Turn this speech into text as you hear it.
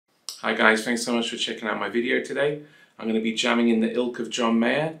Hi guys, thanks so much for checking out my video today. I'm going to be jamming in the ilk of John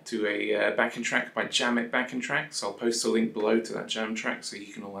Mayer to a backing track by Jam It Backing Track, so I'll post a link below to that jam track so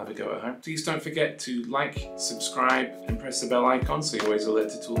you can all have a go at home. Please don't forget to like, subscribe and press the bell icon so you're always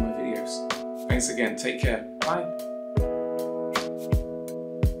alerted to all my videos. Thanks again, take care, bye!